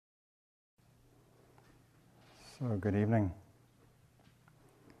So, good evening.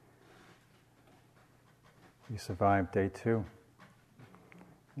 You survived day 2.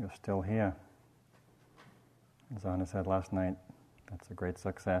 You're still here. As Anna said last night, that's a great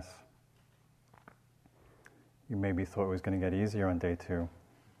success. You maybe thought it was going to get easier on day 2.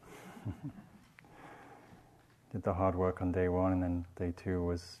 Did the hard work on day 1, and then day 2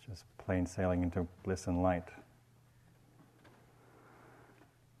 was just plain sailing into bliss and light.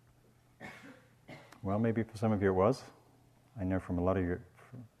 Well, maybe for some of you it was. I know from a lot of you,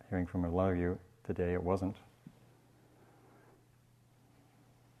 hearing from a lot of you today, it wasn't.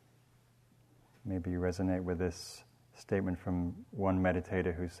 Maybe you resonate with this statement from one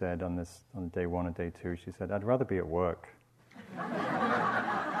meditator who said on day 1 and day 2, she said, "I'd rather be at work."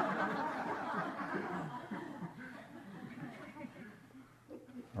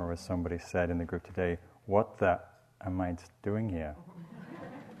 Or as somebody said in the group today, "What the am I doing here?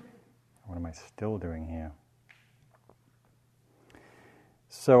 What am I still doing here?"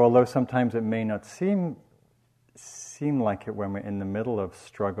 So although sometimes it may not seem like it when we're in the middle of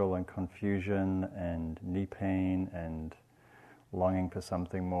struggle and confusion and knee pain and longing for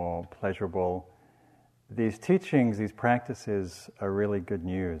something more pleasurable, these teachings, these practices are really good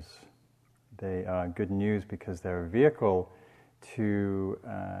news. They are good news because they're a vehicle to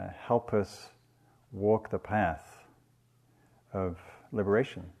help us walk the path of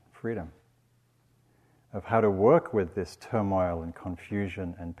liberation, freedom, of how to work with this turmoil and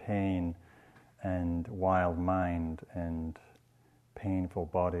confusion and pain and wild mind and painful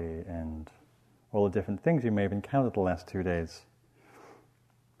body and all the different things you may have encountered the last 2 days.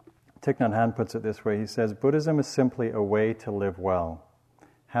 Thich Nhat Hanh puts it this way. He says, "Buddhism is simply a way to live well.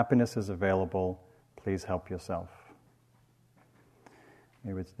 Happiness is available. Please help yourself."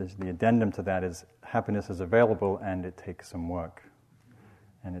 Maybe the addendum to that is happiness is available and it takes some work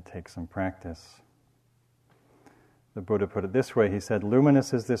and it takes some practice. The Buddha put it this way. He said,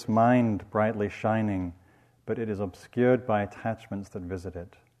 "Luminous is this mind brightly shining, but it is obscured by attachments that visit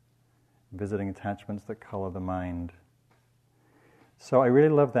it, visiting attachments that color the mind." So I really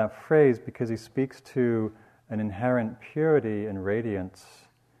love that phrase because he speaks to an inherent purity and radiance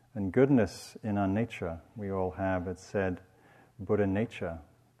and goodness in our nature. We all have, it's said, Buddha nature,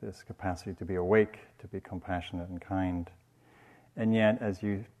 this capacity to be awake, to be compassionate and kind. And yet, as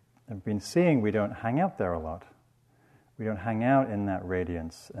you have been seeing, we don't hang out there a lot. We don't hang out in that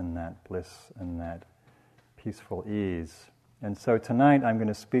radiance and that bliss and that peaceful ease. And so tonight I'm going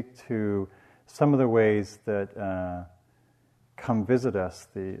to speak to some of the ways that come visit us,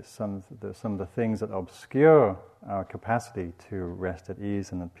 some of the things that obscure our capacity to rest at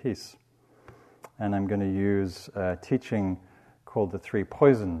ease and at peace. And I'm going to use a teaching called the 3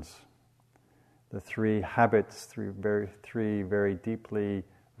 poisons, the 3 habits, three very deeply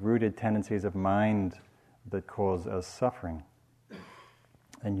rooted tendencies of mind that cause us suffering.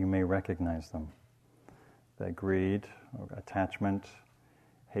 And you may recognize them. They're greed, or attachment,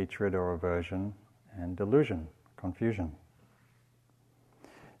 hatred or aversion, and delusion, confusion.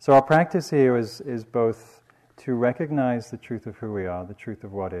 So our practice here is both to recognize the truth of who we are, the truth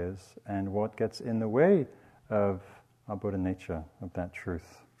of what is, and what gets in the way of our Buddha nature, of that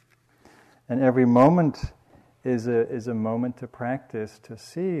truth. And every moment is a moment to practice to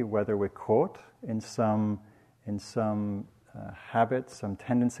see whether we're caught in some habit, some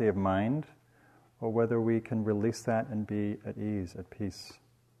tendency of mind, or whether we can release that and be at ease, at peace.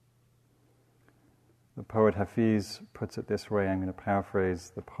 The poet Hafiz puts it this way. I'm going to paraphrase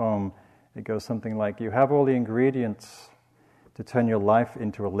the poem. It goes something like, "You have all the ingredients to turn your life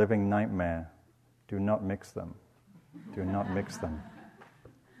into a living nightmare. Do not mix them. Do not mix them.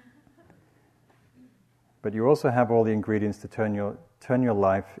 But you also have all the ingredients to turn your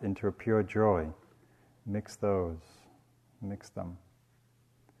life into a pure joy. Mix those. Mix them."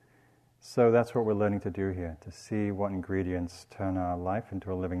 So that's what we're learning to do here, to see what ingredients turn our life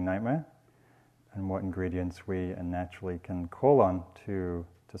into a living nightmare and what ingredients we naturally can call on to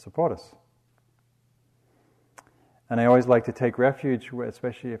support us. And I always like to take refuge,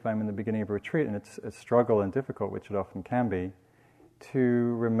 especially if I'm in the beginning of a retreat and it's a struggle and difficult, which it often can be,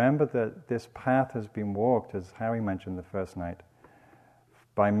 to remember that this path has been walked, as Harry mentioned the first night,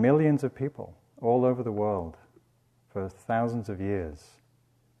 by millions of people all over the world for thousands of years.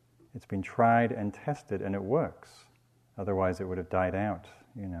 It's been tried and tested, and it works. Otherwise, it would have died out,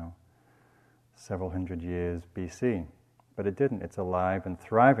 several hundred years BC. But it didn't. It's alive and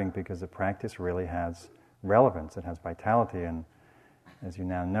thriving because the practice really has relevance. It has vitality, and as you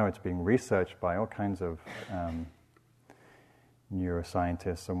now know, it's being researched by all kinds of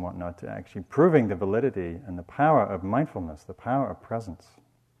neuroscientists and whatnot, to actually proving the validity and the power of mindfulness, the power of presence.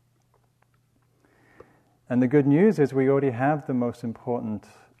 And the good news is we already have the most important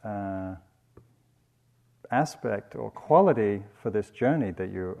aspect or quality for this journey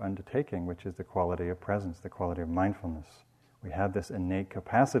that you're undertaking, which is the quality of presence, the quality of mindfulness. We have this innate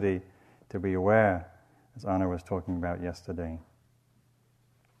capacity to be aware, as Anna was talking about yesterday.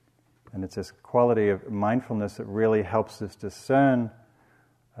 And it's this quality of mindfulness that really helps us discern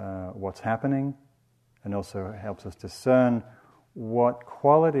what's happening, and also helps us discern what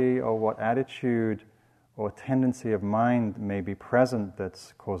quality or what attitude or tendency of mind may be present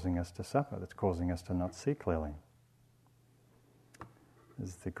that's causing us to suffer, that's causing us to not see clearly.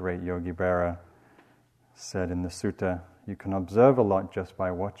 As the great Yogi Berra said in the sutta, you can observe a lot just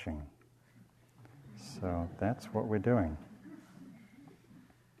by watching. So that's what we're doing.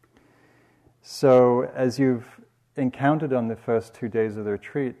 So as you've encountered on the first 2 days of the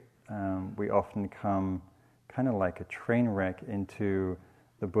retreat, we often come kind of like a train wreck into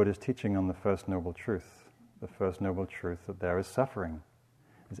the Buddha's teaching on the First Noble Truth. The First Noble Truth that there is suffering.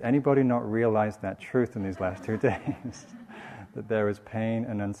 Has anybody not realized that truth in these last 2 days? That there is pain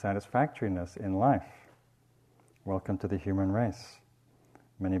and unsatisfactoriness in life. Welcome to the human race.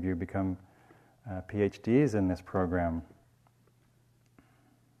 Many of you become PhDs in this program.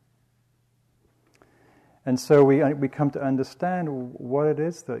 And so we come to understand what it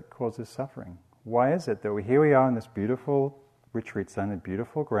is that causes suffering. Why is it that here we are in this beautiful retreat center,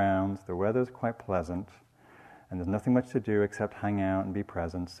 beautiful grounds, the weather's quite pleasant, and there's nothing much to do except hang out and be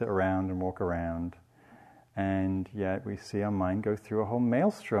present, sit around and walk around, and yet we see our mind go through a whole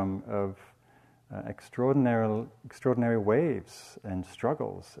maelstrom of extraordinary waves and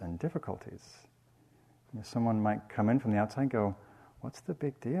struggles and difficulties. Someone might come in from the outside and go, what's the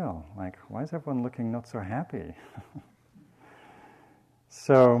big deal? Like, why is everyone looking not so happy?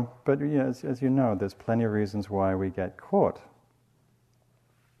 But as you know, there's plenty of reasons why we get caught.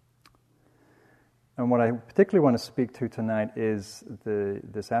 And what I particularly want to speak to tonight is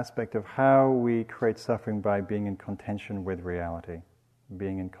this aspect of how we create suffering by being in contention with reality,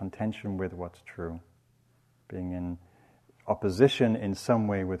 being in contention with what's true, being in opposition in some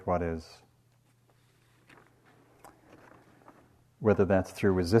way with what is. Whether that's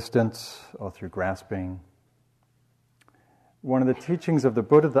through resistance or through grasping. One of the teachings of the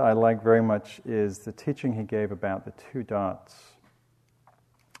Buddha that I like very much is the teaching he gave about the 2 dots.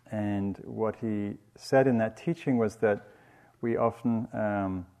 And what he said in that teaching was that we often,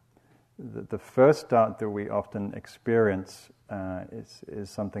 the first dot that we often experience is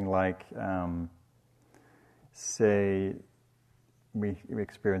something like, say, we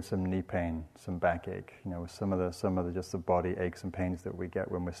experience some knee pain, some backache, some of the just the body aches and pains that we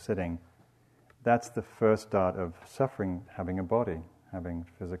get when we're sitting. That's the first dot of suffering, having a body, having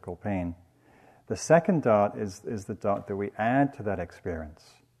physical pain. The second dot is the dot that we add to that experience.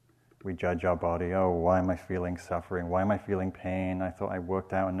 We judge our body. Oh, why am I feeling suffering? Why am I feeling pain? I thought I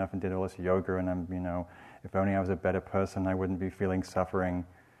worked out enough and did all this yoga, and if only I was a better person, I wouldn't be feeling suffering.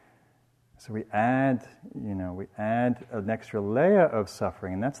 So we add an extra layer of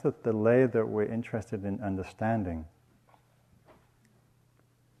suffering, and that's the layer that we're interested in understanding.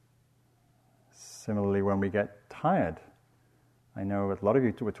 Similarly, when we get tired, I know a lot of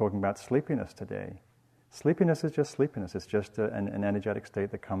you were talking about sleepiness today. Sleepiness is just sleepiness. It's just an energetic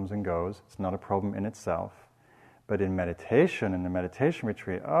state that comes and goes. It's not a problem in itself. But in meditation, in the meditation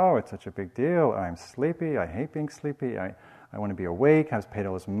retreat, oh, it's such a big deal. I'm sleepy. I hate being sleepy. I want to be awake. I was paid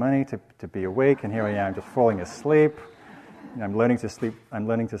all this money to be awake, and here I am just falling asleep. I'm learning to sleep. I'm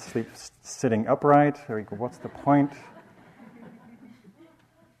learning to sleep sitting upright. What's the point?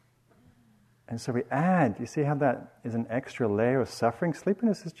 And so we add. You see how that is an extra layer of suffering?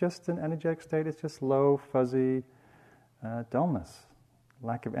 Sleepiness is just an energetic state. It's just low, fuzzy dullness,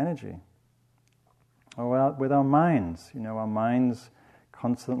 lack of energy. Or well, with our minds, our minds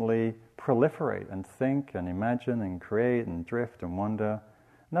constantly proliferate and think and imagine and create and drift and wander.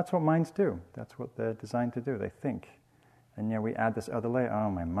 And that's what minds do. That's what they're designed to do. They think. And we add this other layer.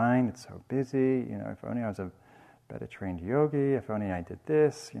 Oh, my mind, it's so busy. If only I was a better trained yogi. If only I did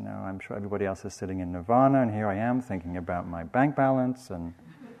this. I'm sure everybody else is sitting in nirvana, and here I am thinking about my bank balance. And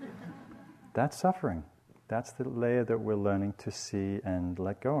that's suffering. That's the layer that we're learning to see and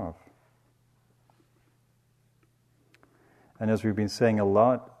let go of. And as we've been saying a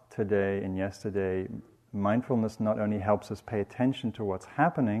lot today and yesterday, mindfulness not only helps us pay attention to what's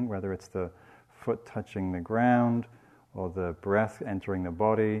happening, whether it's the foot touching the ground or the breath entering the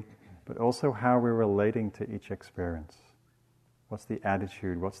body, but also how we're relating to each experience. What's the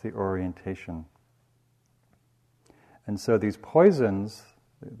attitude? What's the orientation? And so these poisons,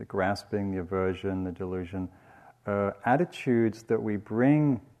 the grasping, the aversion, the delusion, are attitudes that we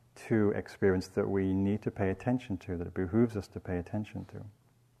bring to experience that we need to pay attention to, that it behooves us to pay attention to.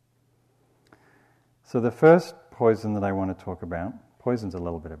 So the first poison that I want to talk about, poison's a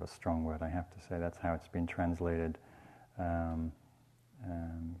little bit of a strong word, I have to say, that's how it's been translated.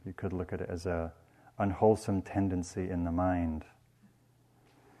 You could look at it as a unwholesome tendency in the mind.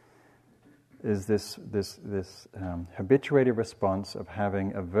 Is this habituated response of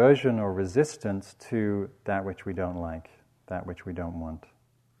having aversion or resistance to that which we don't like, that which we don't want,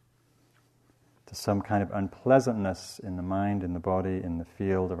 to some kind of unpleasantness in the mind, in the body, in the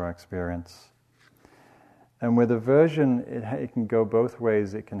field of our experience. And with aversion, it can go both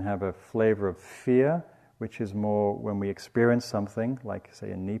ways. It can have a flavor of fear, which is more when we experience something, like,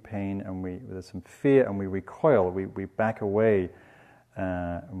 say, a knee pain, and there's some fear, and we recoil, we back away,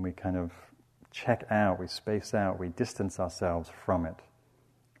 and we kind of check out, we space out, we distance ourselves from it.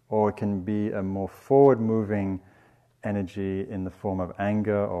 Or it can be a more forward-moving energy in the form of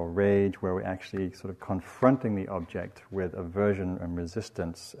anger or rage, where we're actually sort of confronting the object with aversion and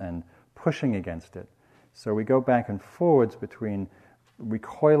resistance and pushing against it. So we go back and forwards between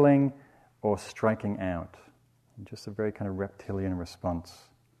recoiling or striking out. Just a very kind of reptilian response.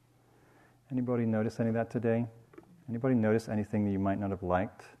 Anybody notice any of that today? Anybody notice anything that you might not have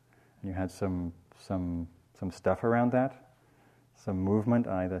liked? And you had some stuff around that? Some movement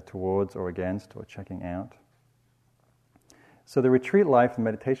either towards or against or checking out? So the retreat life, the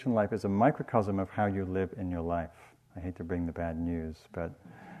meditation life, is a microcosm of how you live in your life. I hate to bring the bad news, but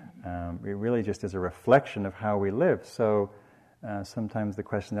it really just is a reflection of how we live. So sometimes the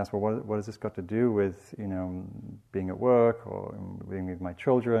question is asked, well, what has this got to do with, being at work or being with my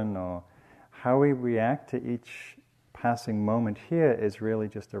children? Or how we react to each passing moment here is really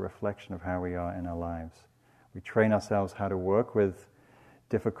just a reflection of how we are in our lives. We train ourselves how to work with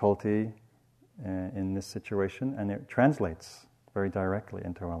difficulty in this situation, and it translates very directly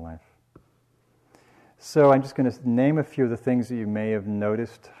into our life. So I'm just going to name a few of the things that you may have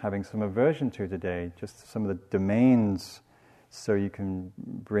noticed having some aversion to today, just some of the domains, so you can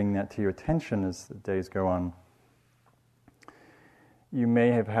bring that to your attention as the days go on. You may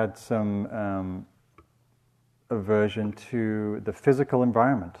have had some aversion to the physical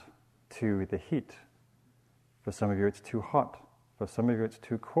environment, to the heat. For some of you it's too hot. For some of you it's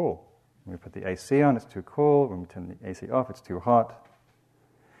too cool. When we put the AC on, it's too cool. When we turn the AC off, it's too hot.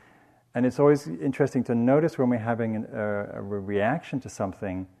 And it's always interesting to notice when we're having a reaction to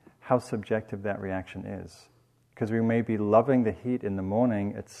something, how subjective that reaction is. Because we may be loving the heat in the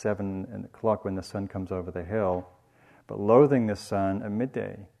morning at 7 o'clock when the sun comes over the hill, but loathing the sun at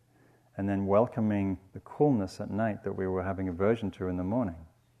midday, and then welcoming the coolness at night that we were having aversion to in the morning.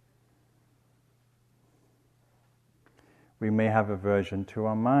 We may have aversion to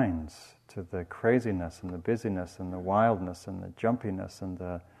our minds, to the craziness and the busyness and the wildness and the jumpiness and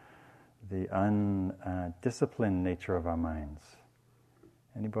the undisciplined nature of our minds.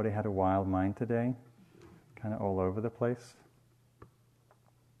 Anybody had a wild mind today? Kind of all over the place?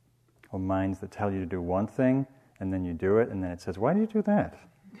 Or minds that tell you to do one thing and then you do it and then it says, why did you do that?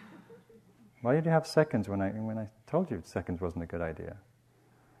 Why did you have seconds when I told you seconds wasn't a good idea?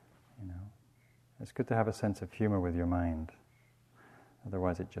 It's good to have a sense of humor with your mind.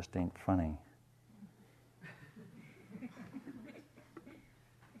 Otherwise it just ain't funny.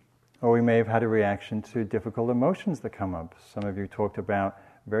 Or we may have had a reaction to difficult emotions that come up. Some of you talked about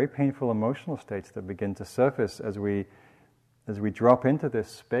very painful emotional states that begin to surface as we drop into this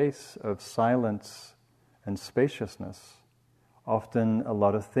space of silence and spaciousness. Often a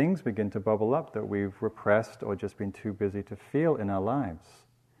lot of things begin to bubble up that we've repressed or just been too busy to feel in our lives.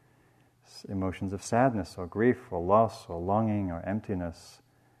 Emotions of sadness or grief or loss or longing or emptiness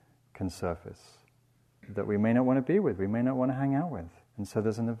can surface that we may not want to be with, we may not want to hang out with. And so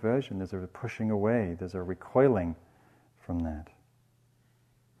there's an aversion, there's a pushing away, there's a recoiling from that.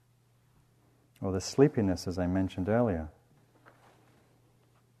 Or the sleepiness, as I mentioned earlier.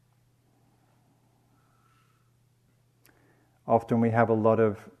 Often we have a lot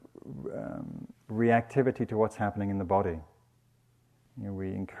of reactivity to what's happening in the body. We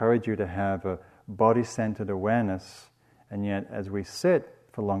encourage you to have a body-centered awareness, and yet as we sit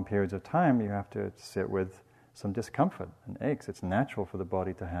for long periods of time, you have to sit with some discomfort and aches. It's natural for the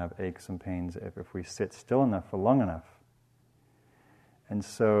body to have aches and pains if we sit still enough for long enough. And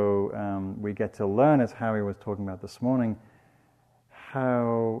so we get to learn, as Harry was talking about this morning,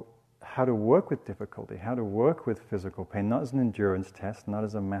 how to work with difficulty, how to work with physical pain, not as an endurance test, not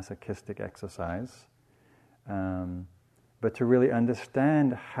as a masochistic exercise, but to really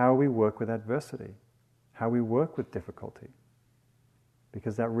understand how we work with adversity, how we work with difficulty,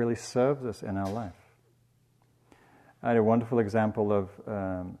 because that really serves us in our life. I had a wonderful example of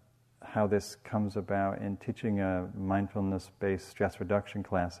how this comes about in teaching a mindfulness-based stress reduction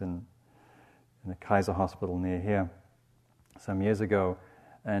class in the Kaiser Hospital near here some years ago,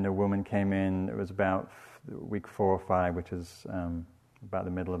 and a woman came in. It was about week 4 or 5, which is about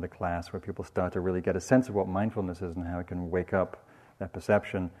the middle of the class, where people start to really get a sense of what mindfulness is and how it can wake up their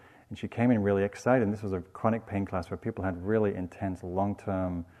perception. And she came in really excited. And this was a chronic pain class where people had really intense,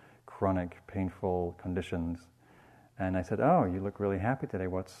 long-term, chronic, painful conditions. And I said, "Oh, you look really happy today.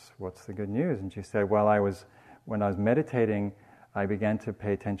 What's the good news?" And she said, "Well, when I was meditating, I began to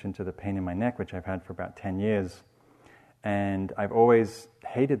pay attention to the pain in my neck, which I've had for about 10 years. And I've always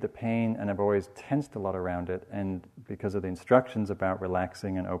hated the pain, and I've always tensed a lot around it. And because of the instructions about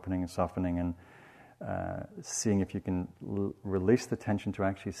relaxing and opening and softening and seeing if you can release the tension to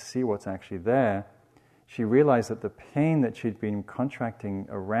actually see what's actually there, she realized that the pain that she'd been contracting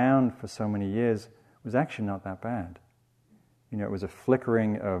around for so many years was actually not that bad. It was a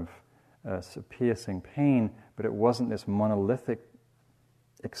flickering of piercing pain, but it wasn't this monolithic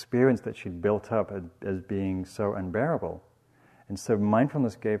experience that she'd built up as being so unbearable. And so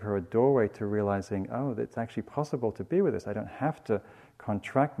mindfulness gave her a doorway to realizing, oh, it's actually possible to be with this. I don't have to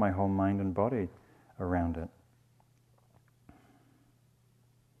contract my whole mind and body around it.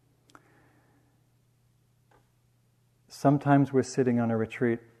 Sometimes we're sitting on a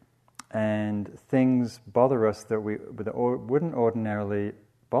retreat and things bother us that wouldn't ordinarily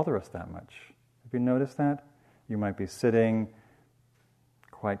bother us that much. Have you noticed that? You might be sitting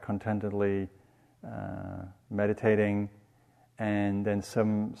quite contentedly, meditating, and then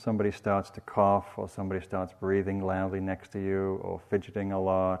somebody starts to cough, or somebody starts breathing loudly next to you, or fidgeting a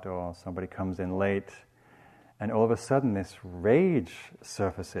lot, or somebody comes in late, and all of a sudden this rage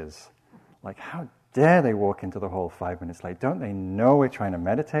surfaces. Like, how dare they walk into the hall 5 minutes late? Don't they know we're trying to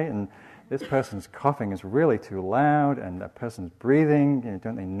meditate? And this person's coughing is really too loud, and that person's breathing,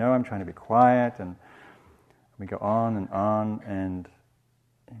 don't they know I'm trying to be quiet? And we go on, and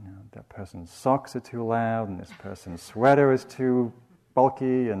that person's socks are too loud, and this person's sweater is too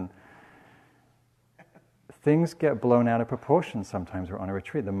bulky, and things get blown out of proportion sometimes we're on a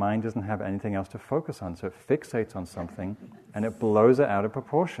retreat. The mind doesn't have anything else to focus on, so it fixates on something, and it blows it out of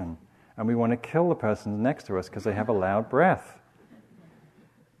proportion. And we want to kill the person next to us because they have a loud breath.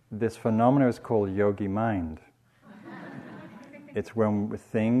 This phenomena is called yogi mind. It's when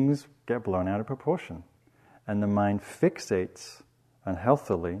things get blown out of proportion, and the mind fixates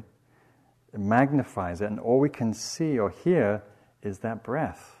unhealthily, it magnifies it, and all we can see or hear is that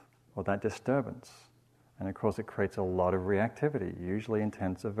breath or that disturbance. And of course it creates a lot of reactivity, usually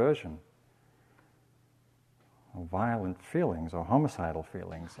intense aversion, or violent feelings, or homicidal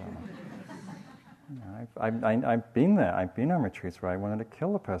feelings. I've been there. I've been on retreats where I wanted to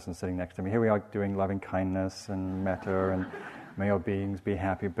kill the person sitting next to me. Here we are doing loving kindness and metta and may your beings be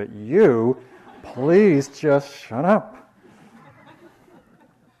happy, but you, please just shut up.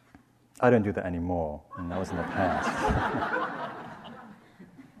 I don't do that anymore, and that was in the past.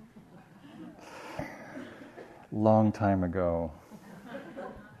 Long time ago.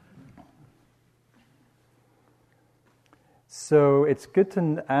 So it's good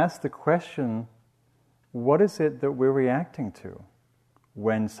to ask the question, what is it that we're reacting to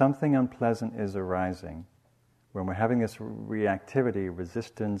when something unpleasant is arising? When we're having this reactivity,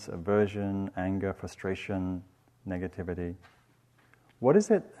 resistance, aversion, anger, frustration, negativity, what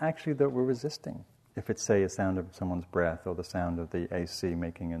is it actually that we're resisting? If it's, say, a sound of someone's breath or the sound of the AC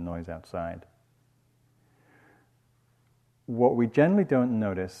making a noise outside. What we generally don't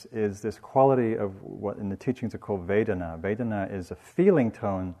notice is this quality of what in the teachings are called Vedana. Vedana is a feeling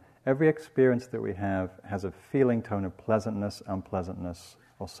tone. Every experience that we have has a feeling tone of pleasantness, unpleasantness,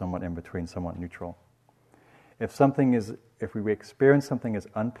 or somewhat in between, somewhat neutral. If we experience something as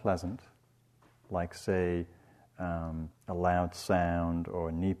unpleasant, like, say, a loud sound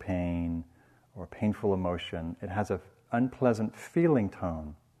or knee pain or painful emotion, it has an unpleasant feeling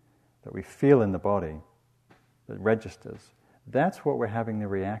tone that we feel in the body that registers. That's what we're having the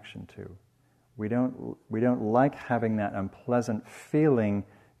reaction to. We don't like having that unpleasant feeling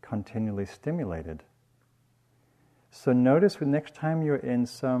continually stimulated. So notice the next time you're in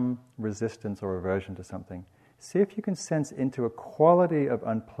some resistance or aversion to something, see if you can sense into a quality of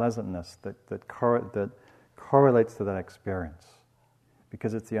unpleasantness that correlates to that experience.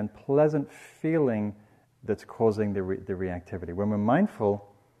 Because it's the unpleasant feeling that's causing the reactivity. When we're mindful,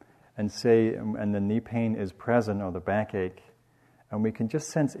 and the knee pain is present or the backache, and we can just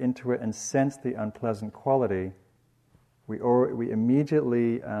sense into it and sense the unpleasant quality, we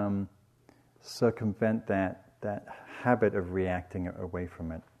immediately circumvent that habit of reacting away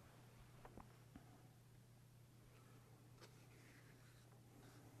from it.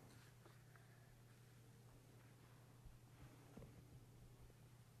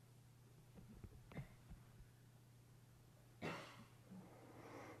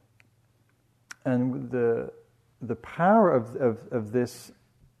 And the power of this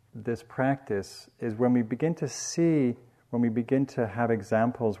practice is when we begin to have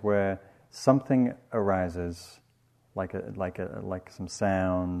examples where something arises, like some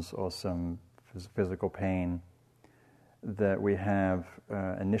sounds or some physical pain that we have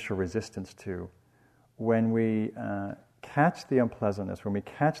initial resistance to. When we catch the unpleasantness, when we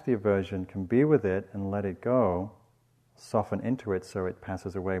catch the aversion, can be with it and let it go, soften into it so it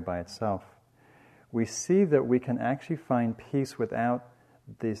passes away by itself, we see that we can actually find peace without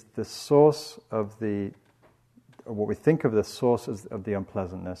the source of what we think of the source of the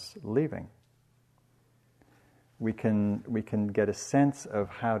unpleasantness leaving. We can get a sense of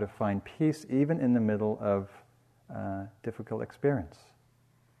how to find peace even in the middle of difficult experience.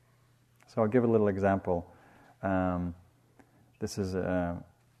 So I'll give a little example. This is an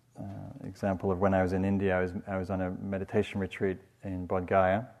example of when I was in India. I was on a meditation retreat in Bodh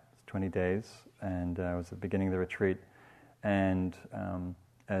Gaya. It's 20 days, and I was at the beginning of the retreat. And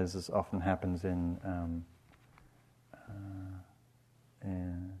as often happens in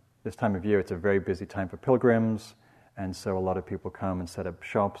this time of year, it's a very busy time for pilgrims, and so a lot of people come and set up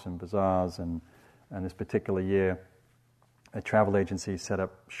shops and bazaars. And this particular year, a travel agency set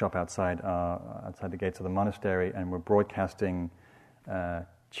up shop outside the gates of the monastery, and were broadcasting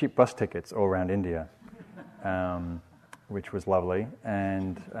cheap bus tickets all around India, which was lovely.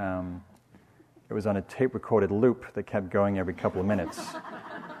 And it was on a tape-recorded loop that kept going every couple of minutes.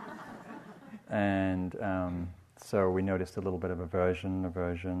 And so we noticed a little bit of aversion,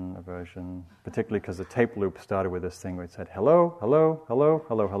 particularly because the tape loop started with this thing where it said, hello, hello, hello,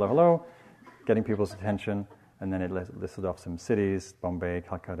 hello, hello, hello, getting people's attention. And then it listed off some cities, Bombay,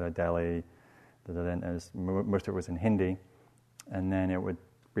 Calcutta, Delhi, and most of it was in Hindi. And then it would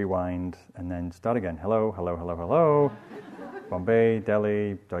rewind and then start again. Hello, hello, hello, hello, Bombay,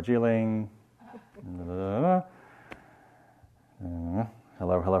 Delhi, Darjeeling, hello,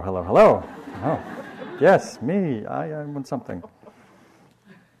 hello, hello, hello. Oh, yes, me, I want something.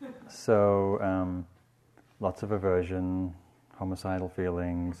 So, lots of aversion, homicidal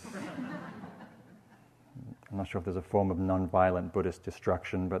feelings. I'm not sure if there's a form of non-violent Buddhist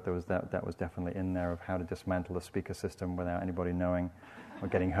destruction, but there was that was definitely in there of how to dismantle the speaker system without anybody knowing or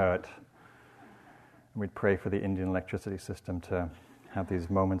getting hurt. And we'd pray for the Indian electricity system to have these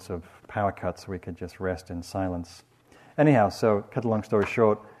moments of power cuts so we could just rest in silence. Anyhow, so cut a long story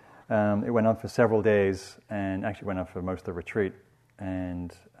short, it went on for several days, and actually went on for most of the retreat.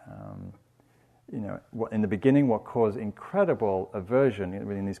 And in the beginning, what caused incredible aversion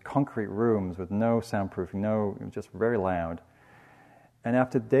in these concrete rooms with no soundproofing, it was just very loud. And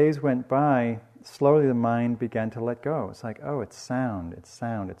after days went by, slowly the mind began to let go. It's like, oh, it's sound, it's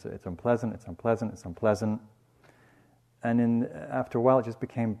unpleasant, it's unpleasant. And after a while, it just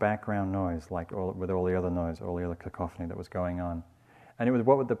became background noise, with all the other noise, all the other cacophony that was going on. And it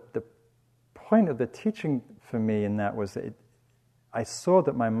was the point of the teaching for me in that was that I saw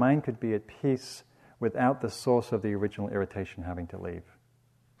that my mind could be at peace without the source of the original irritation having to leave.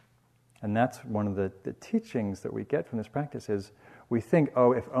 And that's one of the teachings that we get from this practice is we think,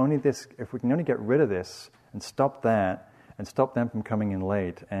 if we can only get rid of this and stop that, and stop them from coming in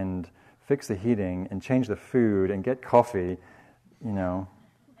late, and fix the heating, and change the food, and get coffee, then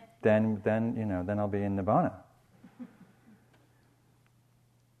I'll be in nirvana.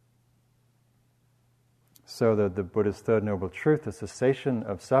 So the Buddha's third noble truth, the cessation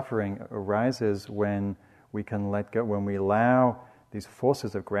of suffering, arises when we can let go, when we allow these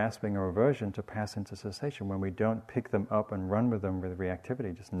forces of grasping or aversion to pass into cessation, when we don't pick them up and run with them with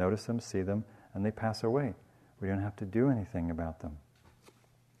reactivity, just notice them, see them, and they pass away. We don't have to do anything about them.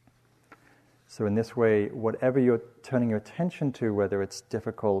 So in this way, whatever you're turning your attention to, whether it's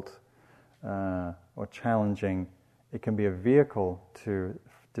difficult or challenging, it can be a vehicle to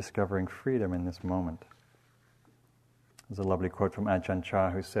discovering freedom in this moment. There's a lovely quote from Ajahn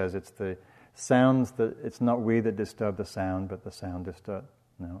Chah who says, it's the sounds it's not we that disturb the sound, but the sound disturb.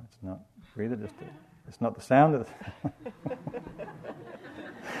 No, it's not we that disturb. It's not the sound that...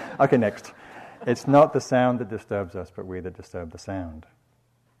 Okay, next. It's not the sound that disturbs us, but we that disturb the sound.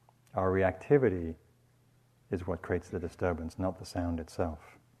 Our reactivity is what creates the disturbance, not the sound itself.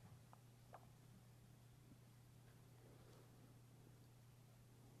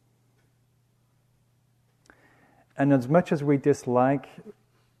 And as much as we dislike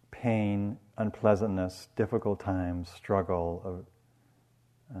pain, unpleasantness, difficult times, struggle,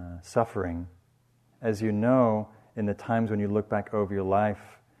 suffering, as you know, in the times when you look back over your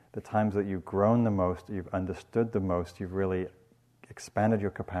life, the times that you've grown the most, you've understood the most, you've really expanded your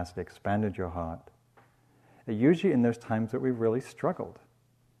capacity, expanded your heart, usually in those times that we've really struggled.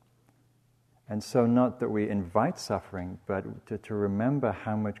 And so not that we invite suffering, but to remember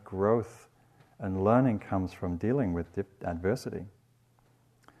how much growth and learning comes from dealing with adversity.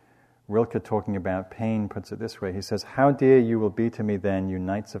 Rilke, talking about pain, puts it this way. He says, "How dear you will be to me then, you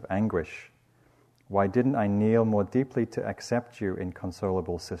nights of anguish. Why didn't I kneel more deeply to accept you,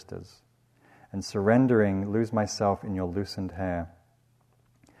 inconsolable sisters, and surrendering, lose myself in your loosened hair?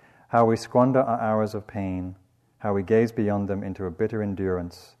 How we squander our hours of pain, how we gaze beyond them into a bitter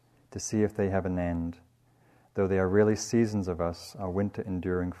endurance to see if they have an end, though they are really seasons of us, our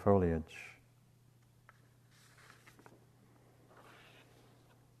winter-enduring foliage."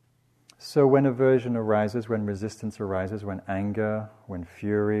 So when aversion arises, when resistance arises, when anger, when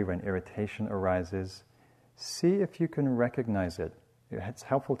fury, when irritation arises, see if you can recognize it. It's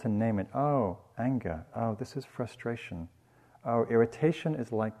helpful to name it. Oh, anger. Oh, this is frustration. Oh, irritation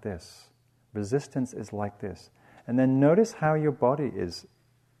is like this. Resistance is like this. And then notice how your body is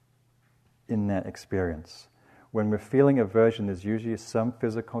in that experience. When we're feeling aversion, there's usually some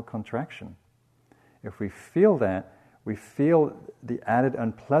physical contraction. If we feel that, we feel the added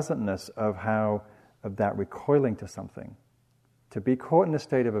unpleasantness of that recoiling to something. To be caught in a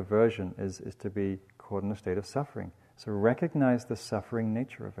state of aversion is to be caught in a state of suffering. So recognize the suffering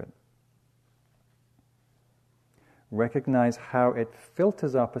nature of it. Recognize how it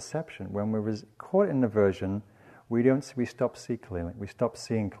filters our perception. When we're caught in aversion, we stop seeing clearly. We stop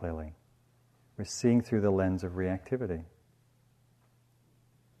seeing clearly. We're seeing through the lens of reactivity.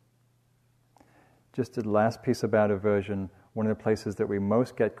 Just the last piece about aversion, one of the places that we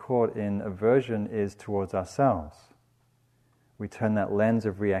most get caught in aversion is towards ourselves. We turn that lens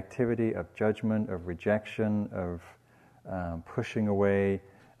of reactivity, of judgment, of rejection, of pushing away,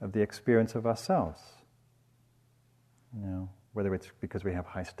 of the experience of ourselves. Whether it's because we have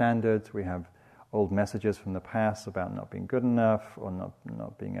high standards, we have old messages from the past about not being good enough, or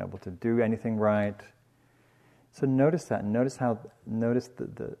not being able to do anything right. So notice that. Notice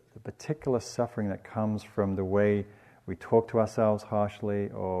the particular suffering that comes from the way we talk to ourselves harshly,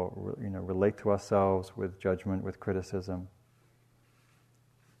 or relate to ourselves with judgment, with criticism.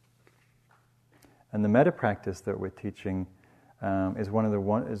 And the metta practice that we're teaching is one of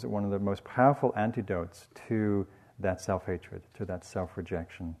the most powerful antidotes to that self-hatred, to that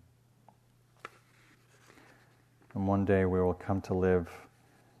self-rejection. And one day we will come to live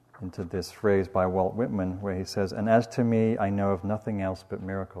into this phrase by Walt Whitman, where he says, "And as to me, I know of nothing else but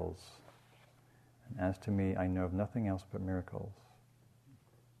miracles. And as to me, I know of nothing else but miracles."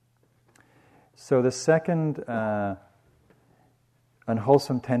 So the second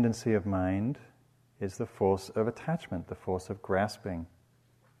unwholesome tendency of mind is the force of attachment, the force of grasping.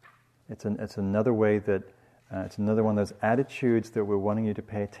 It's another way that it's another one of those attitudes that we're wanting you to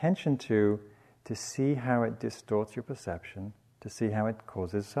pay attention to see how it distorts your perception, to see how it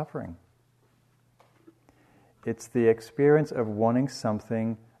causes suffering. It's the experience of wanting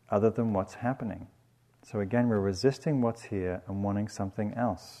something other than what's happening. So again, we're resisting what's here and wanting something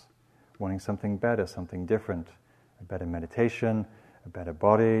else, wanting something better, something different, a better meditation, a better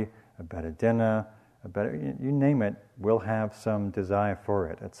body, a better dinner, you name it, we'll have some desire for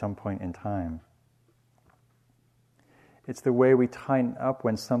it at some point in time. It's the way we tighten up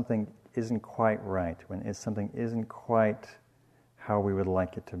when something isn't quite right, when something isn't quite how we would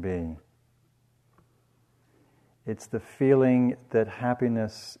like it to be. It's the feeling that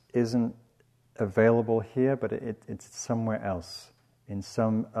happiness isn't available here, but it's somewhere else, in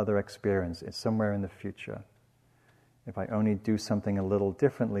some other experience. It's somewhere in the future. If I only do something a little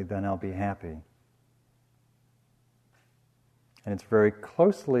differently, then I'll be happy. And it's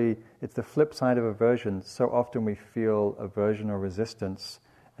it's the flip side of aversion. So often we feel aversion or resistance,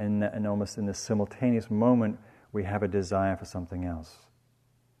 and almost in this simultaneous moment, we have a desire for something else.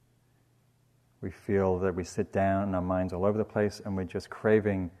 We feel that we sit down and our mind's all over the place, and we're just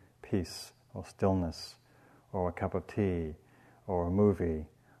craving peace or stillness, or a cup of tea, or a movie,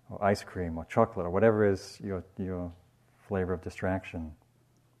 or ice cream, or chocolate, or whatever is your flavor of distraction.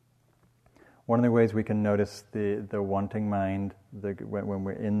 One of the ways we can notice the wanting mind when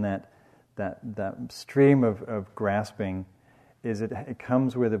we're in that stream of grasping is it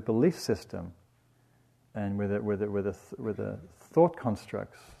comes with a belief system and with a thought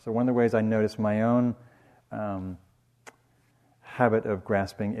constructs. So one of the ways I notice my own habit of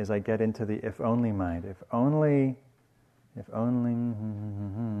grasping is I get into the if only mind. If only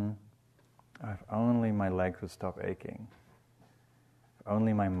my legs would stop aching. If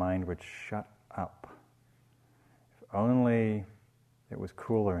only my mind would shut up. If only it was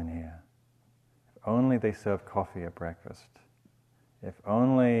cooler in here. If only they served coffee at breakfast. If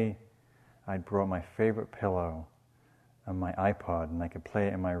only I'd brought my favorite pillow on my iPod, and I could play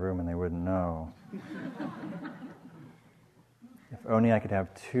it in my room and they wouldn't know. If only I could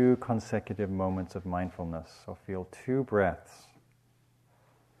have 2 consecutive moments of mindfulness, or feel 2 breaths.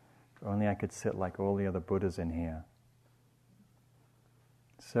 If only I could sit like all the other Buddhas in here.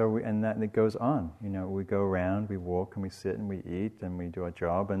 So, and that it goes on. We go around, we walk, and we sit, and we eat, and we do our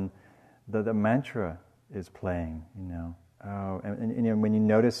job, and the mantra is playing. Oh, and when you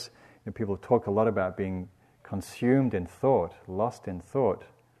notice, people talk a lot about being consumed in thought, lost in thought.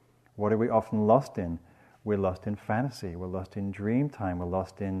 What are we often lost in? We're lost in fantasy. We're lost in dream time. We're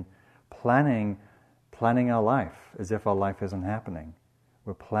lost in planning our life as if our life isn't happening.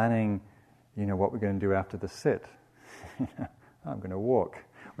 We're planning, what we're going to do after the sit. I'm going to walk.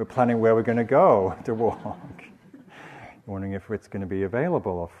 We're planning where we're going to go to walk. Wondering if it's going to be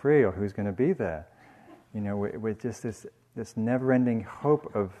available or free or who's going to be there. We're just this never-ending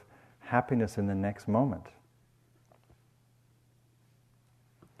hope of happiness in the next moment.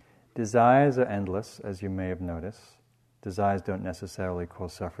 Desires are endless, as you may have noticed. Desires don't necessarily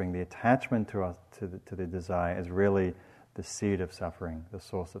cause suffering. The attachment to the desire is really the seed of suffering, the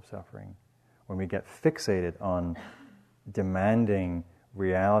source of suffering. When we get fixated on demanding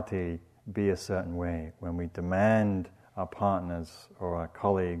reality be a certain way, when we demand our partners or our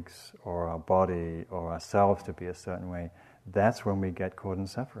colleagues or our body or ourselves to be a certain way, that's when we get caught in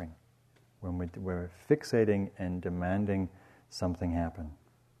suffering. When we're fixating and demanding something happen.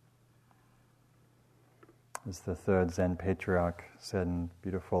 As the third Zen patriarch said in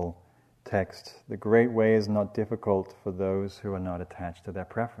beautiful text, the great way is not difficult for those who are not attached to their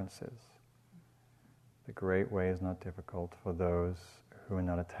preferences. The great way is not difficult for those who are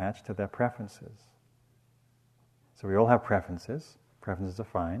not attached to their preferences. So we all have preferences. Preferences are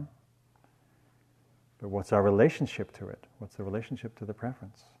fine. But what's our relationship to it? What's the relationship to the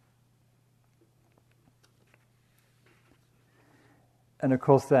preference? And of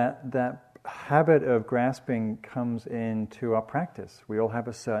course that habit of grasping comes into our practice. We all have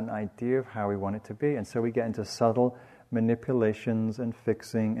a certain idea of how we want it to be, and so we get into subtle manipulations and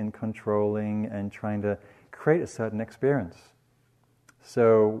fixing and controlling and trying to create a certain experience.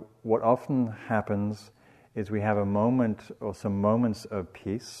 So what often happens is we have a moment or some moments of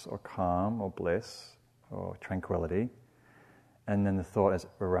peace or calm or bliss or tranquility, and then the thought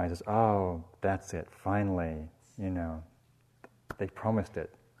arises, oh, that's it, finally, they promised it.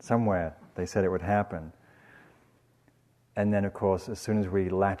 Somewhere they said it would happen. And then, of course, as soon as we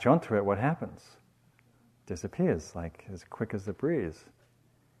latch onto it, what happens? Disappears, like as quick as the breeze.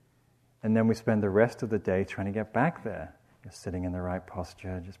 And then we spend the rest of the day trying to get back there. Just sitting in the right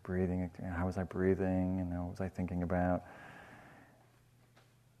posture, just breathing. How was I breathing? What was I thinking about?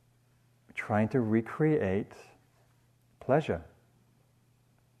 Trying to recreate pleasure.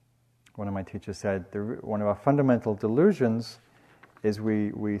 One of my teachers said, one of our fundamental delusions is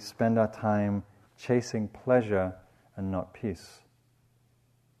we spend our time chasing pleasure and not peace.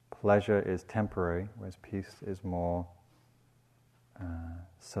 Pleasure is temporary, whereas peace is more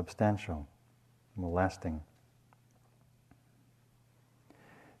substantial, more lasting.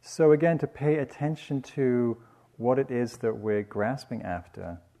 So again, to pay attention to what it is that we're grasping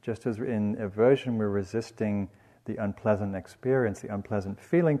after, just as in aversion we're resisting the unpleasant experience, the unpleasant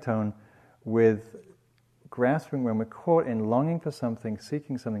feeling tone, with grasping when we're caught in longing for something,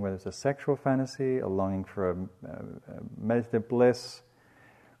 seeking something, whether it's a sexual fantasy, a longing for a meditative bliss,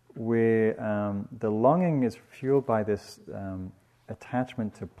 the longing is fueled by this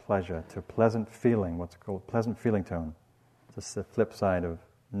attachment to pleasure, to pleasant feeling, what's called pleasant feeling tone. It's the flip side of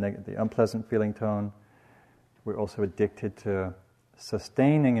the unpleasant feeling tone. We're also addicted to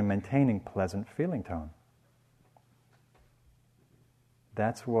sustaining and maintaining pleasant feeling tone.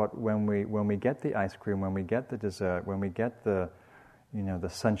 That's what when we get the ice cream, when we get the dessert, when we get the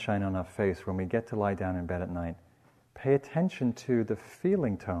sunshine on our face, when we get to lie down in bed at night, pay attention to the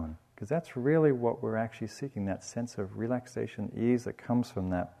feeling tone, because that's really what we're actually seeking, that sense of relaxation, ease that comes from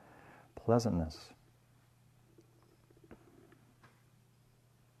that pleasantness.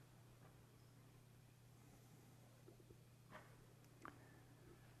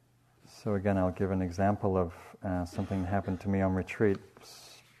 So again, I'll give an example of something that happened to me on retreat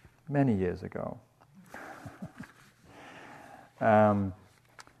many years ago.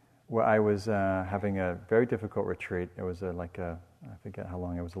 Where I was having a very difficult retreat. It was I forget how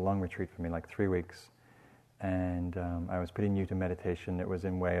long, it was a long retreat for me, like 3 weeks. And I was pretty new to meditation. It was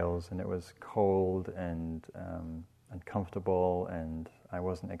in Wales, and it was cold and uncomfortable, and I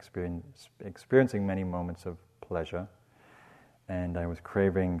wasn't experiencing many moments of pleasure. And I was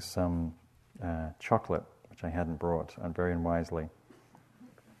craving some chocolate, which I hadn't brought, very unwisely.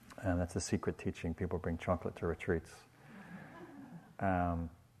 And that's a secret teaching. People bring chocolate to retreats.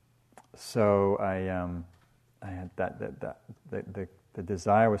 So I had the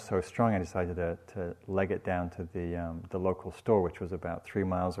desire was so strong, I decided to leg it down to the local store, which was about 3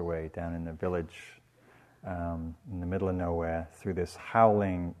 miles away, down in the village, in the middle of nowhere, through this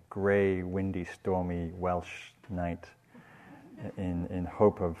howling, grey, windy, stormy Welsh night, in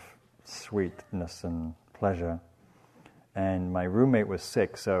hope of sweetness and pleasure. And my roommate was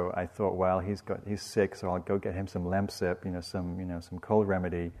sick, so I thought, well, he's sick, so I'll go get him some Lemsip, some cold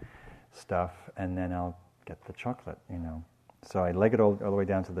remedy stuff, and then I'll get the chocolate, So I leg it all the way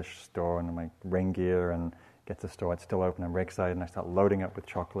down to the store and my rain gear, and get to the store. It's still open. I'm very excited, and I start loading up with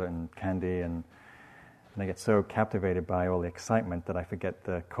chocolate and candy, and I get so captivated by all the excitement that I forget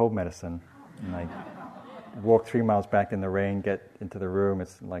the cold medicine, and I walk 3 miles back in the rain, get into the room.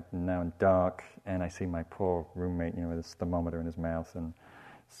 It's like now dark, and I see my poor roommate, with his thermometer in his mouth and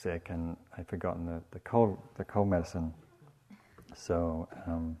sick, and I'd forgotten the cold medicine. So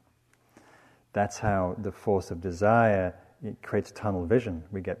that's how the force of desire, it creates tunnel vision.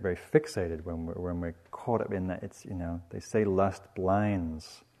 We get very fixated when we're caught up in that. It's they say lust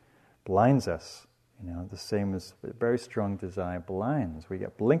blinds us. The same as very strong desire blinds. We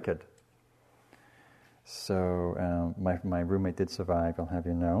get blinkered. So my roommate did survive, I'll have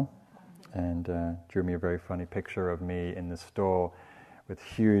you know, and drew me a very funny picture of me in the store with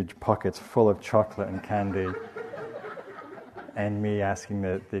huge pockets full of chocolate and candy, and me asking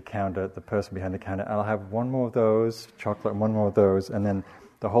the person behind the counter, I'll have one more of those, chocolate and one more of those, and then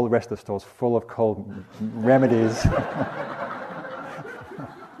the whole rest of the store's full of cold remedies.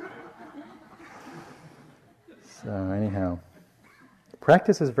 So anyhow,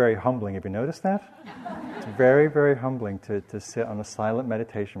 practice is very humbling. Have you noticed that? It's very, very humbling to sit on a silent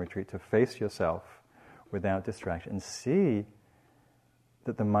meditation retreat, to face yourself without distraction and see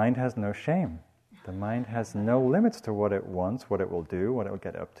that the mind has no shame. The mind has no limits to what it wants, what it will do, what it will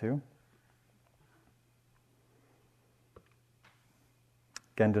get up to.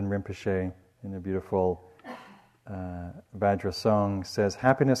 Gendon Rinpoche, in a beautiful Vajra song, says,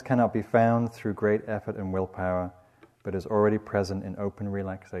 "Happiness cannot be found through great effort and willpower, but is already present in open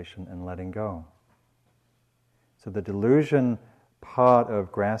relaxation and letting go." So the delusion part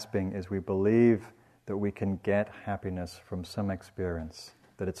of grasping is we believe that we can get happiness from some experience,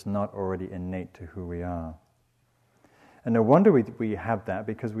 that it's not already innate to who we are. And no wonder we have that,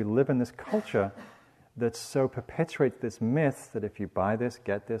 because we live in this culture that so perpetuates this myth that if you buy this,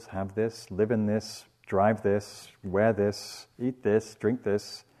 get this, have this, live in this, drive this, wear this, eat this, drink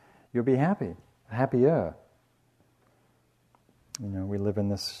this, you'll be happy, happier. We live in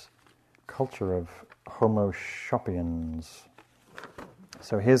this culture of homo shopians.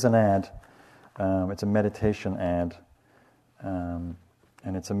 So here's an ad. It's a meditation ad.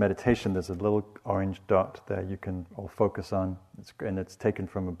 And it's a meditation. There's a little orange dot there you can all focus on. It's taken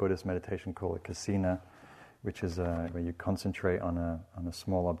from a Buddhist meditation called a kasina, which is where you concentrate on a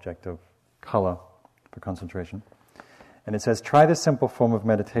small object of color for concentration. And it says, try this simple form of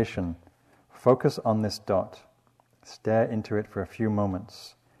meditation. Focus on this dot. Stare into it for a few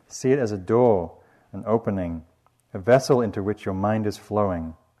moments. See it as a door, an opening, a vessel into which your mind is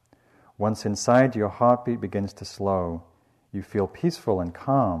flowing. Once inside, your heartbeat begins to slow. You feel peaceful and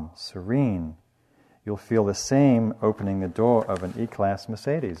calm, serene. You'll feel the same opening the door of an E-Class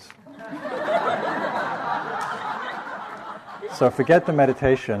Mercedes. So forget the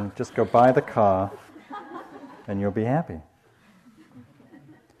meditation, just go buy the car, and you'll be happy.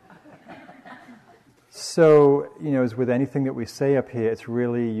 So, as with anything that we say up here, it's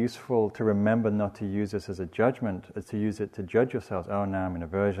really useful to remember not to use this as a judgment, to use it to judge yourselves. Oh, now I'm in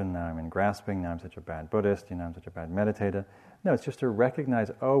aversion, now I'm in grasping, now I'm such a bad Buddhist, I'm such a bad meditator. No, it's just to recognize,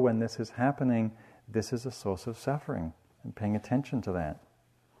 when this is happening, this is a source of suffering, and paying attention to that.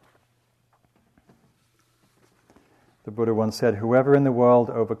 The Buddha once said, whoever in the world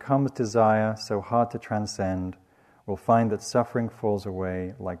overcomes desire so hard to transcend will find that suffering falls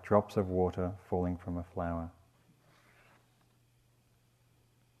away like drops of water falling from a flower.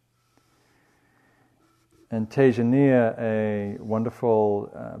 And Tejaniya, a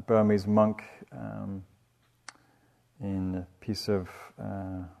wonderful Burmese monk, in a piece of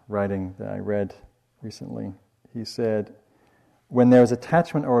writing that I read recently, he said, when there is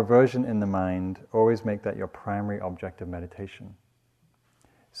attachment or aversion in the mind, always make that your primary object of meditation.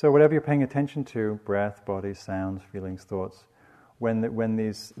 So whatever you're paying attention to, breath, body, sounds, feelings, thoughts, when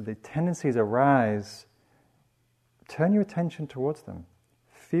the tendencies arise, turn your attention towards them.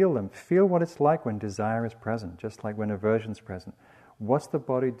 Feel them. Feel what it's like when desire is present, just like when aversion is present. What's the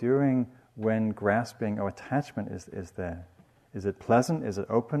body doing when grasping or attachment is there? Is it pleasant? Is it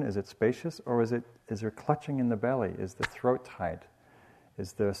open? Is it spacious? Or is there clutching in the belly? Is the throat tight?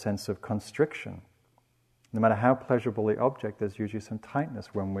 is there a sense of constriction. No matter how pleasurable the object, there's usually some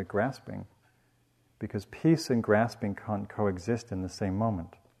tightness when we're grasping, because peace and grasping can't coexist in the same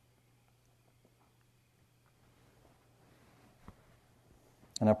moment.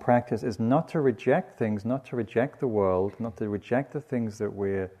 And our practice is not to reject things, not to reject the world, not to reject the things that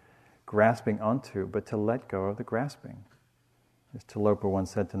we're grasping onto, but to let go of the grasping. As Tilopa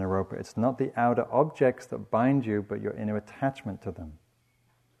once said to Naropa, it's not the outer objects that bind you, but your inner attachment to them.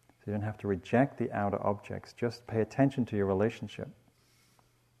 So you don't have to reject the outer objects, just pay attention to your relationship.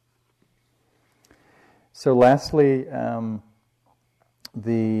 So lastly,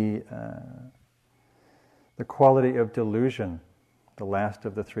 the quality of delusion, the last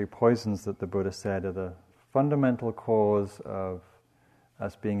of the three poisons that the Buddha said are the fundamental cause of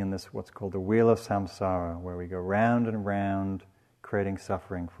us being in this what's called the wheel of samsara, where we go round and round, creating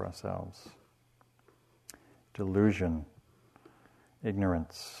suffering for ourselves. Delusion,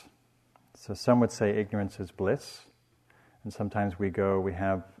 ignorance. So some would say ignorance is bliss, and sometimes we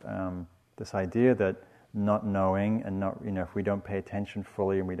have this idea that not knowing and not, if we don't pay attention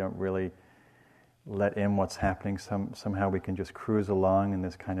fully and we don't really let in what's happening, somehow we can just cruise along in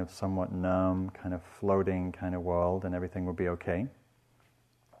this kind of somewhat numb, kind of floating kind of world, and everything will be okay.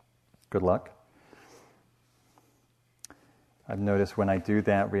 Good luck. I've noticed when I do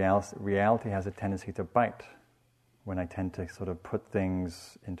that, reality has a tendency to bite. When I tend to sort of put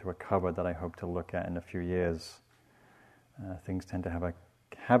things into a cupboard that I hope to look at in a few years, things tend to have a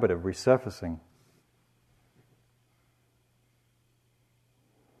habit of resurfacing.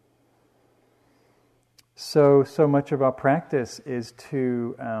 So much of our practice is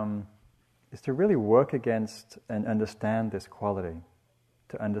to really work against and understand this quality,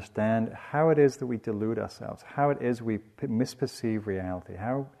 to understand how it is that we delude ourselves, how it is we misperceive reality,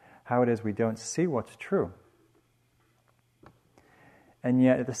 how it is we don't see what's true. And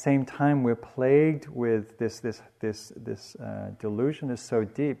yet at the same time we're plagued with this delusion is so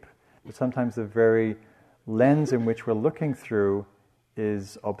deep that sometimes the very lens in which we're looking through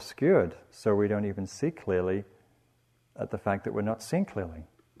is obscured, so we don't even see clearly at the fact that we're not seeing clearly.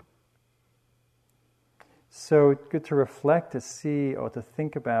 So it's good to reflect, to see, or to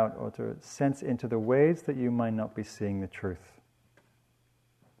think about, or to sense into the ways that you might not be seeing the truth.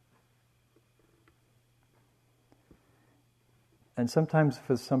 And sometimes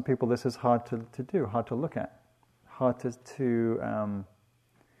for some people this is hard to do, hard to look at, hard to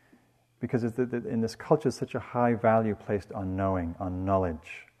because in this culture there's such a high value placed on knowing, on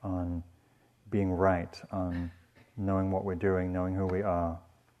knowledge, on being right, on knowing what we're doing, knowing who we are.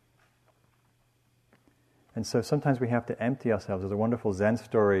 And so sometimes we have to empty ourselves. There's a wonderful Zen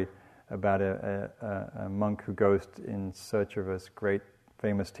story about a monk who goes in search of this great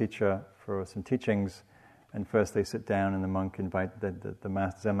famous teacher for some teachings, and first they sit down and the monk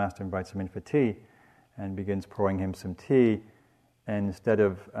the Zen master invites him in for tea and begins pouring him some tea. And instead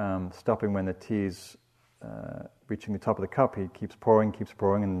of stopping when the tea's reaching the top of the cup, he keeps pouring,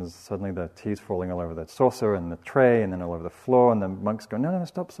 and suddenly the tea's falling all over the saucer and the tray, and then all over the floor, and the monks go, no,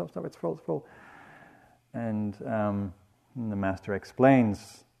 stop, it's full. And the master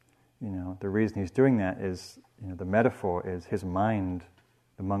explains, the reason he's doing that is, the metaphor is his mind,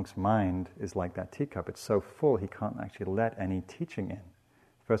 the monk's mind is like that teacup. It's so full he can't actually let any teaching in.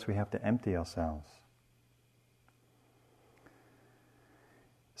 First we have to empty ourselves.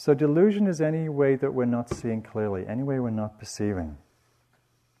 So delusion is any way that we're not seeing clearly, any way we're not perceiving.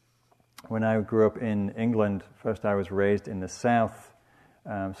 When I grew up in England, first I was raised in the South.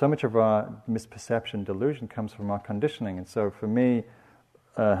 So much of our misperception, delusion, comes from our conditioning. And so for me,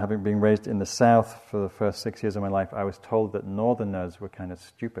 having been raised in the South for the first 6 years of my life, I was told that Northerners were kind of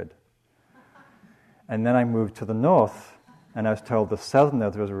stupid. And then I moved to the North, and I was told the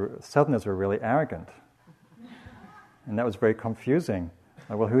Southerners were really arrogant. And that was very confusing.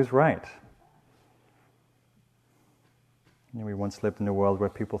 Well, who's right? We once lived in a world where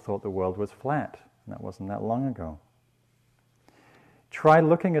people thought the world was flat, and that wasn't that long ago. Try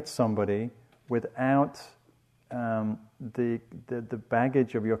looking at somebody without the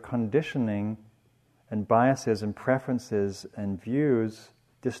baggage of your conditioning and biases and preferences and views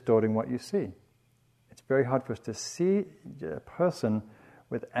distorting what you see. It's very hard for us to see a person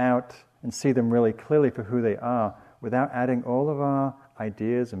and see them really clearly for who they are without adding all of our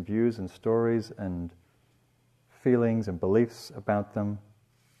ideas and views and stories and feelings and beliefs about them.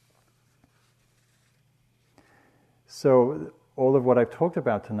 So all of what I've talked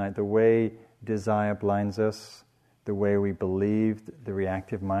about tonight, the way desire blinds us, the way we believe, the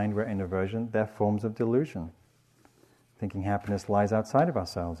reactive mind we're in aversion, they're forms of delusion. Thinking happiness lies outside of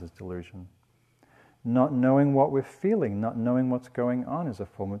ourselves is delusion. Not knowing what we're feeling, not knowing what's going on is a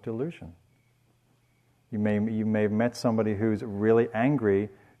form of delusion. You may have met somebody who's really angry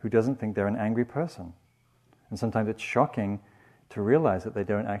who doesn't think they're an angry person. And sometimes it's shocking to realize that they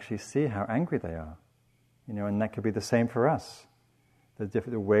don't actually see how angry they are. And that could be the same for us.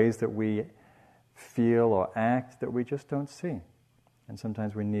 The ways that we feel or act that we just don't see. And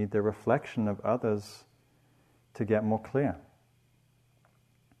sometimes we need the reflection of others to get more clear.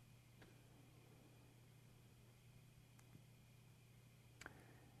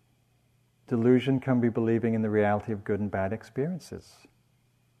 Delusion can be believing in the reality of good and bad experiences.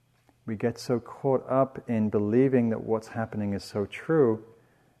 We get so caught up in believing that what's happening is so true,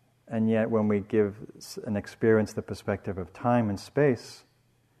 and yet when we give an experience the perspective of time and space,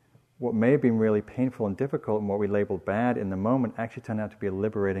 what may have been really painful and difficult and what we labeled bad in the moment actually turned out to be a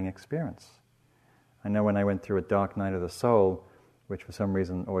liberating experience. I know when I went through a dark night of the soul, which for some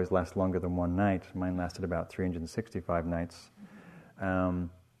reason always lasts longer than one night, mine lasted about 365 nights,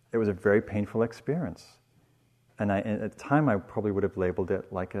 it was a very painful experience. And at the time I probably would have labeled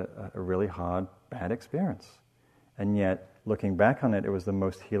it like a really hard, bad experience. And yet, looking back on it, it was the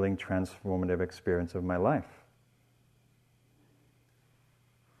most healing, transformative experience of my life.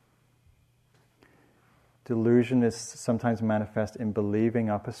 Delusion is sometimes manifest in believing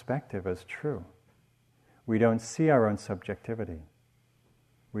our perspective as true. We don't see our own subjectivity.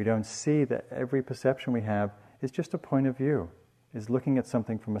 We don't see that every perception we have is just a point of view, is looking at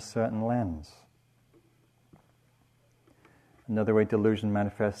something from a certain lens. Another way delusion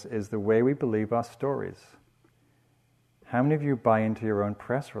manifests is the way we believe our stories. How many of you buy into your own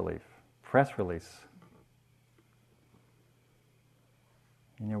press release?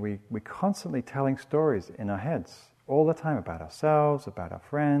 We're constantly telling stories in our heads all the time about ourselves, about our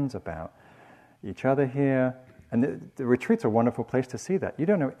friends, about each other here. And the retreat's a wonderful place to see that. You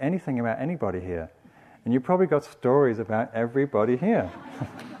don't know anything about anybody here. And you probably got stories about everybody here.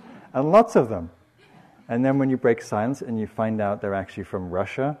 And lots of them. And then when you break silence and you find out they're actually from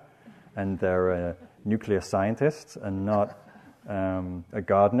Russia and they're nuclear scientists and not a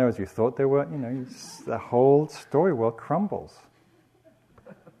gardener as you thought they were, the whole story world crumbles.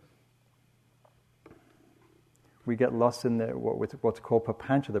 We get lost in what's called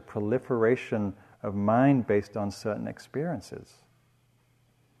papancha, the proliferation of mind based on certain experiences.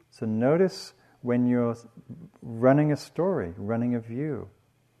 So notice when you're running a story, running a view,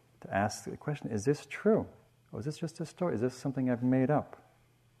 to ask the question, is this true? Or is this just a story? Is this something I've made up?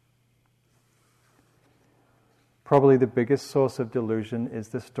 Probably the biggest source of delusion is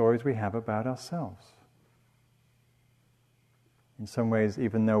the stories we have about ourselves. In some ways,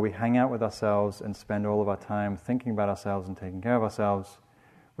 even though we hang out with ourselves and spend all of our time thinking about ourselves and taking care of ourselves,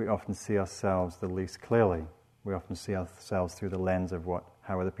 we often see ourselves the least clearly. We often see ourselves through the lens of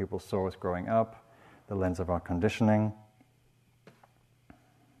how other people saw us growing up, the lens of our conditioning,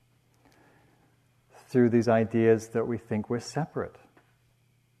 through these ideas that we think we're separate.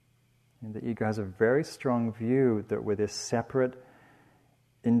 And the ego has a very strong view that we're this separate,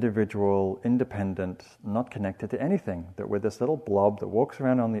 individual, independent, not connected to anything, that we're this little blob that walks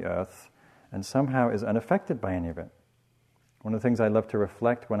around on the earth and somehow is unaffected by any of it. One of the things I love to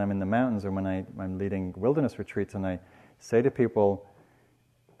reflect when I'm in the mountains and when I'm leading wilderness retreats, and I say to people,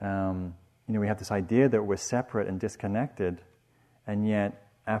 we have this idea that we're separate and disconnected, and yet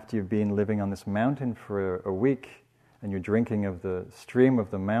after you've been living on this mountain for a week and you're drinking of the stream of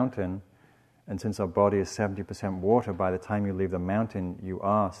the mountain, and since our body is 70% water, by the time you leave the mountain, you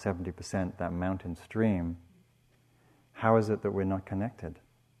are 70% that mountain stream. How is it that we're not connected?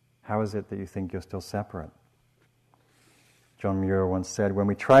 How is it that you think you're still separate? John Muir once said, when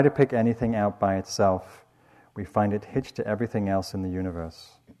we try to pick anything out by itself, we find it hitched to everything else in the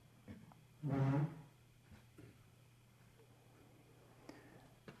universe. Mm-hmm.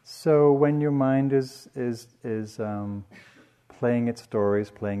 So when your mind is playing its stories,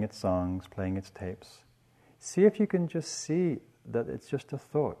 playing its songs, playing its tapes, see if you can just see that it's just a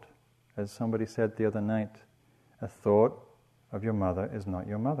thought. As somebody said the other night, a thought of your mother is not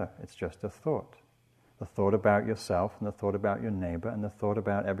your mother. It's just a thought. The thought about yourself and the thought about your neighbor and the thought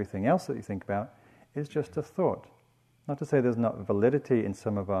about everything else that you think about is just a thought. Not to say there's not validity in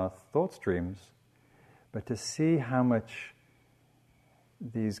some of our thought streams, but to see how much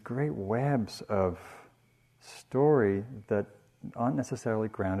these great webs of story that aren't necessarily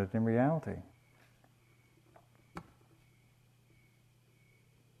grounded in reality.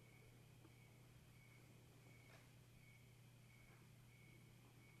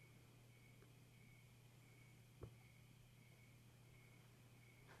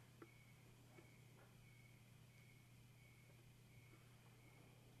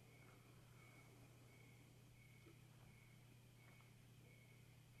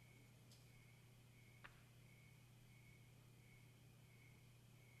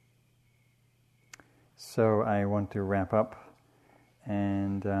 So I want to wrap up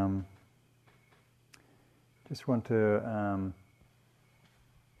and just want to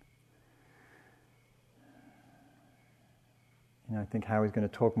I think Howie's going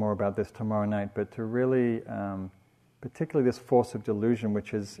to talk more about this tomorrow night, but to really, particularly this force of delusion,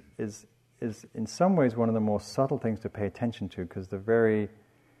 which is in some ways one of the more subtle things to pay attention to, because there's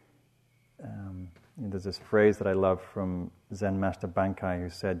this phrase that I love from Zen Master Bankai, who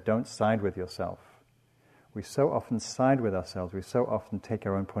said, "Don't side with yourself." We so often side with ourselves, we so often take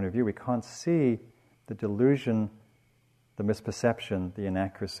our own point of view, we can't see the delusion, the misperception, the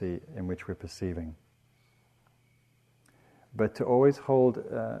inaccuracy in which we're perceiving. But to always hold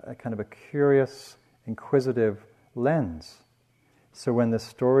a kind of a curious, inquisitive lens. So when the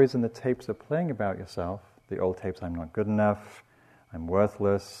stories and the tapes are playing about yourself, the old tapes, I'm not good enough, I'm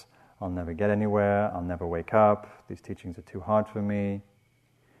worthless, I'll never get anywhere, I'll never wake up, these teachings are too hard for me,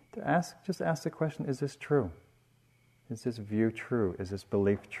 just ask the question, is this true? Is this view true? Is this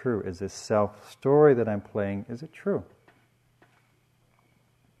belief true? Is this self-story that I'm playing, is it true?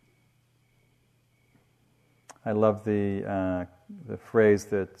 I love the phrase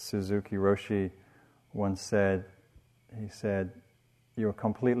that Suzuki Roshi once said. He said, "You're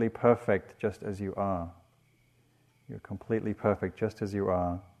completely perfect just as you are. You're completely perfect just as you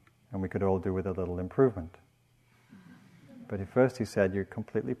are, and we could all do with a little improvement." But at first he said, "You're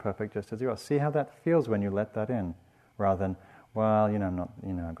completely perfect just as you are." See how that feels when you let that in, rather than, "Well, I'm not,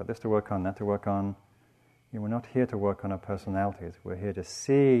 I've got this to work on, that to work on." We're not here to work on our personalities. We're here to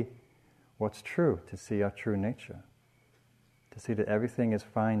see what's true, to see our true nature, to see that everything is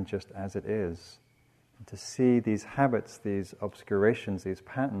fine just as it is, and to see these habits, these obscurations, these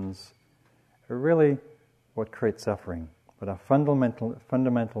patterns are really what creates suffering. But our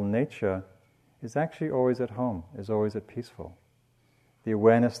fundamental nature is actually always at home, is always at peaceful. The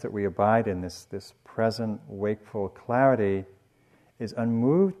awareness that we abide in, this present, wakeful clarity, is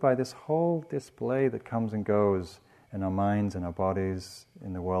unmoved by this whole display that comes and goes in our minds, in our bodies,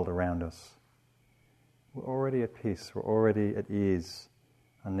 in the world around us. We're already at peace, we're already at ease.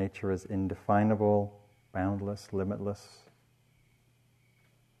 Our nature is indefinable, boundless, limitless.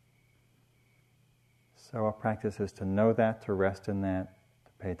 So our practice is to know that, to rest in that,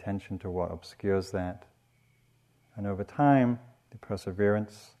 to pay attention to what obscures that. And over time, the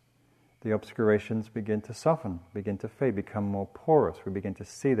perseverance, the obscurations begin to soften, begin to fade, become more porous. We begin to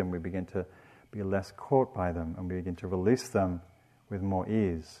see them, we begin to be less caught by them, and we begin to release them with more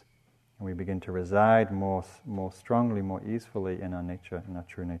ease. And we begin to reside more strongly, more easefully in our nature, in our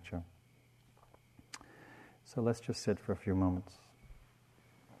true nature. So let's just sit for a few moments.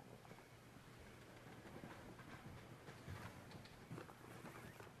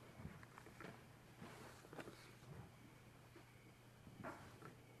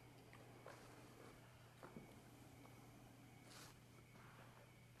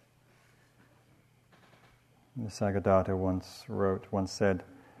 Nisargadatta once said,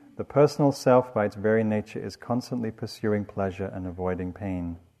 "The personal self by its very nature is constantly pursuing pleasure and avoiding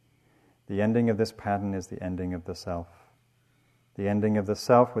pain. The ending of this pattern is the ending of the self. The ending of the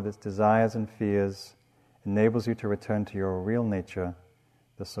self with its desires and fears enables you to return to your real nature,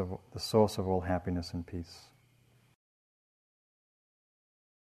 the source of all happiness and peace."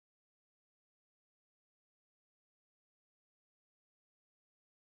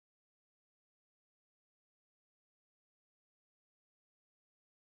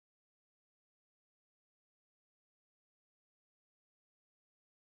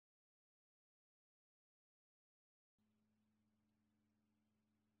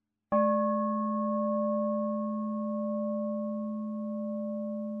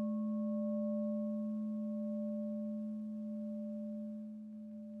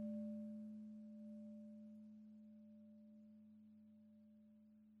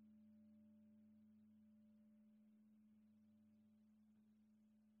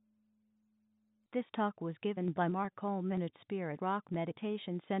 This talk was given by Mark Coleman at Spirit Rock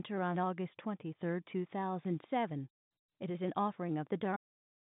Meditation Center on August 23, 2007. It is an offering of the Dharma.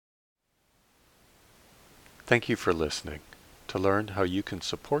 Thank you for listening. To learn how you can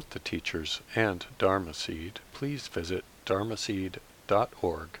support the teachers and Dharma Seed, please visit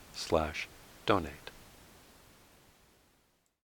dharmaseed.org/donate.